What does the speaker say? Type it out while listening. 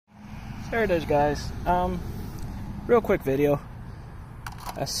There it is, guys. Real quick video.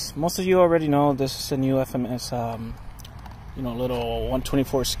 As most of you already know, this is a new FMS, little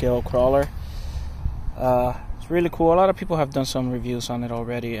 124 scale crawler. It's really cool. A lot of people have done some reviews on it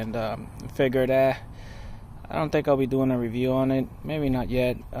already, and figured, I don't think I'll be doing a review on it. Maybe not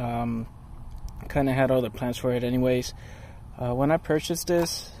yet. Kind of had other plans for it anyways. When I purchased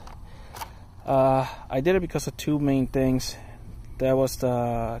this, I did it because of two main things. That was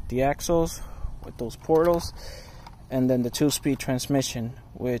the axles with those portals, and then the 2-speed transmission,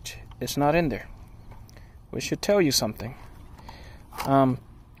 which is not in there, which should tell you something. That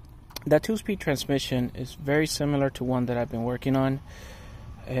 2-speed transmission is very similar to one that I've been working on,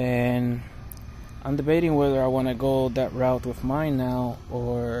 and I'm debating whether I want to go that route with mine now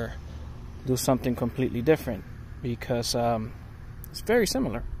or do something completely different, because it's very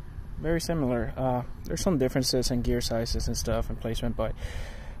similar. There's some differences in gear sizes and stuff and placement, but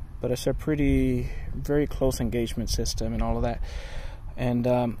it's a very close engagement system and all of that. And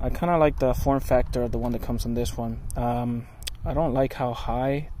I kind of like the form factor of the one that comes on this one. I don't like how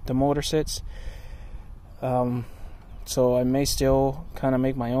high the motor sits, so I may still kind of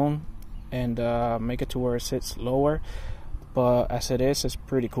make my own and make it to where it sits lower, but as it is, it's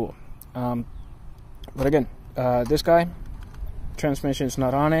pretty cool. But again, this guy, transmission is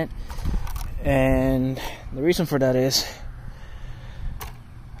not on it, and the reason for that is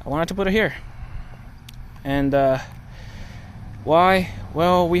I wanted to put it here. And why?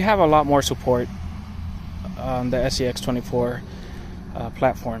 Well, we have a lot more support on the SCX24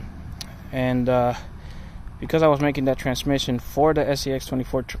 platform, and because I was making that transmission for the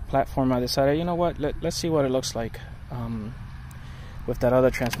SCX24 platform, I decided, you know what, let's see what it looks like with that other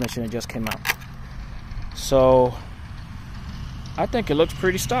transmission that just came out. So I think it looks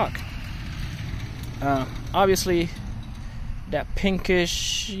pretty stock. Obviously, that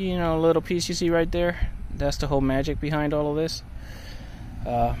pinkish, little piece you see right there, that's the whole magic behind all of this.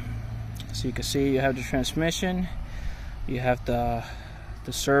 So you can see you have the transmission, you have the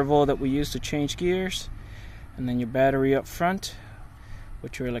servo that we use to change gears, and then your battery up front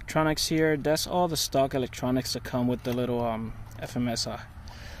with your electronics here. That's all the stock electronics that come with the little FMS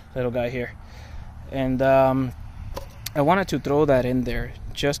little guy here. And I wanted to throw that in there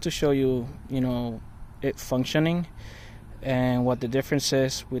just to show you, it functioning and what the difference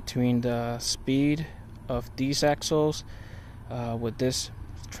is between the speed of these axles with this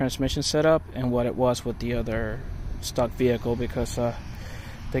transmission setup and what it was with the other stock vehicle, because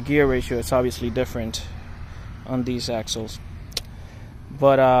the gear ratio is obviously different on these axles.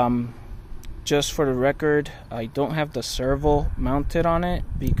 But just for the record, I don't have the servo mounted on it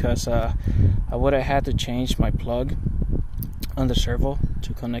because I would have had to change my plug on the servo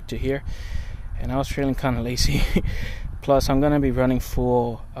to connect to here, and I was feeling kind of lazy. Plus, I'm going to be running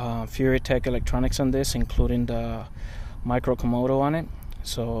full Furytech electronics on this, including the micro Komodo on it,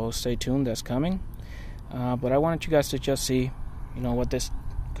 so stay tuned, that's coming. But I wanted you guys to just see what this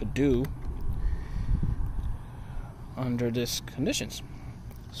could do under these conditions.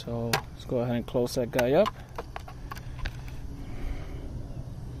 So let's go ahead and close that guy up.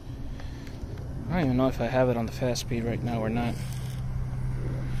 I don't even know if I have it on the fast speed right now or not.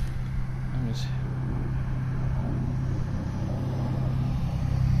 Let me see.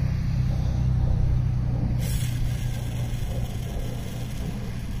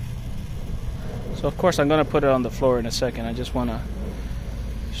 So of course I'm going to put it on the floor in a second. I just want to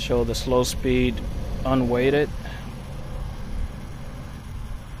show the slow speed unweighted.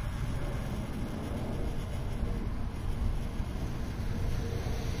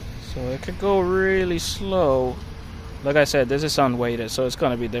 So it could go really slow. Like I said, this is unweighted, so it's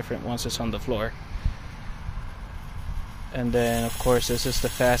going to be different once it's on the floor. And then, of course, this is the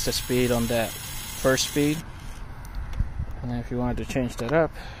fastest speed on that first speed. And then if you wanted to change that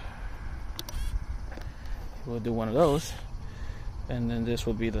up, we'll do one of those. And then this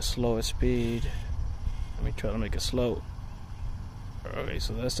will be the slowest speed. Let me try to make it slow. Okay,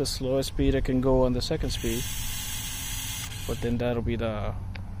 so that's the slowest speed I can go on the second speed. But then that'll be the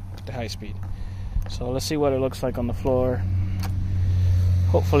high speed. So let's see what it looks like on the floor.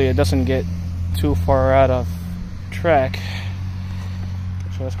 Hopefully it doesn't get too far out of track.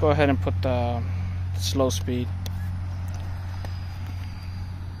 So let's go ahead and put the slow speed.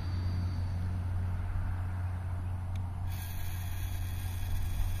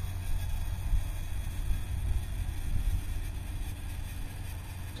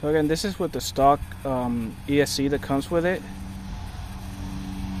 So again, this is with the stock ESC that comes with it.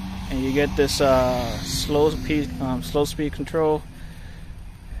 And you get this slow speed control,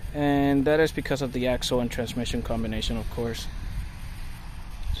 and that is because of the axle and transmission combination, of course.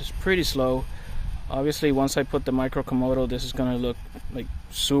 Just pretty slow. Obviously, once I put the micro Komodo, this is gonna look like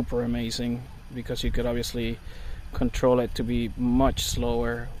super amazing, because you could obviously control it to be much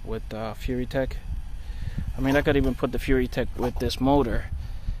slower with Fury Tech. I mean, I could even put the Fury Tech with this motor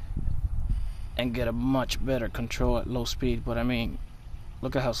and get a much better control at low speed, but I mean,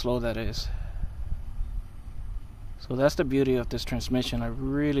 look at how slow that is. So that's the beauty of this transmission. I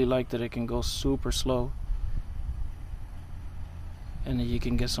really like that it can go super slow and then you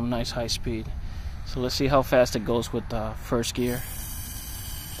can get some nice high speed. So let's see how fast it goes with first gear.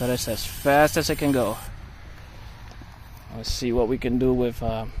 That is as fast as it can go. Let's see what we can do with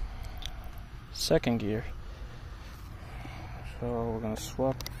second gear. So we're gonna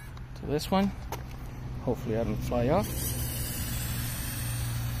swap to this one. Hopefully I don't fly off.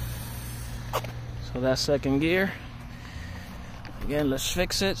 So that's second gear. Again, let's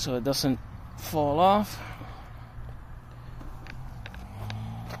fix it so it doesn't fall off.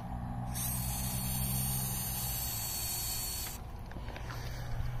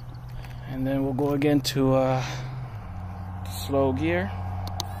 And then we'll go again to slow gear.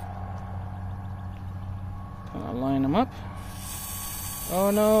 Gonna line them up. Oh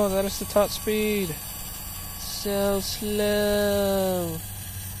no, that is the top speed. So slow.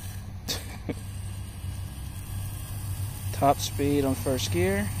 Top speed on first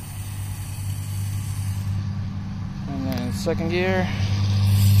gear. And then second gear.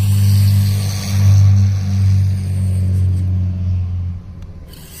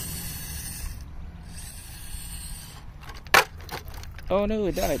 Oh no,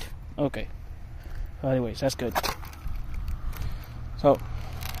 it died. Okay. Anyways, that's good. So,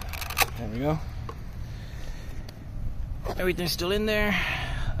 there we go. Everything's still in there.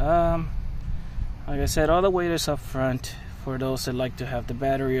 Like I said, all the weight is up front for those that like to have the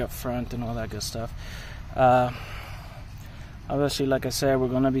battery up front and all that good stuff. Obviously, like I said, we're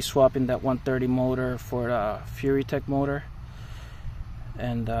going to be swapping that 130 motor for the Fury Tech motor.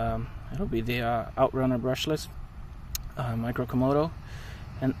 And it'll be the Outrunner brushless micro Komodo.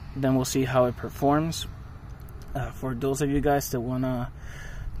 And then we'll see how it performs. For those of you guys that want to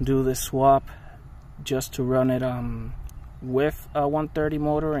do this swap just to run it with a 130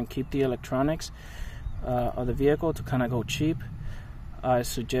 motor and keep the electronics of the vehicle to kind of go cheap, I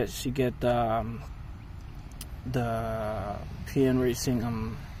suggest you get the PN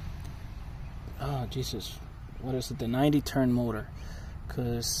Racing oh Jesus, what is it, the 90 turn motor,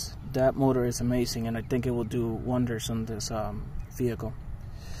 because that motor is amazing and I think it will do wonders on this vehicle.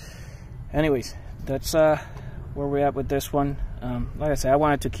 Anyways, that's where we're at with this one. Like I said, I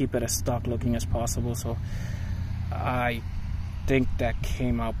wanted to keep it as stock looking as possible, so I think that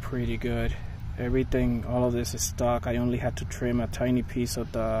came out pretty good. Everything, all of this is stock. I only had to trim a tiny piece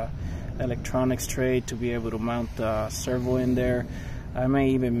of the electronics tray to be able to mount the servo in there. I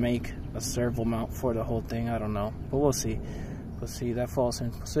may even make a servo mount for the whole thing, I don't know, but we'll see. We'll see. That falls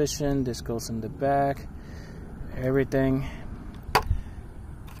in position, this goes in the back, everything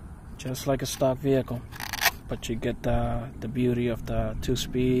just like a stock vehicle, but you get the beauty of the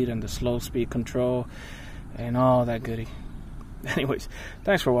 2-speed and the slow speed control and all that goodie. Anyways,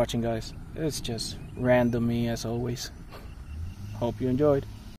 thanks for watching, guys. It's just random me as always. Hope you enjoyed.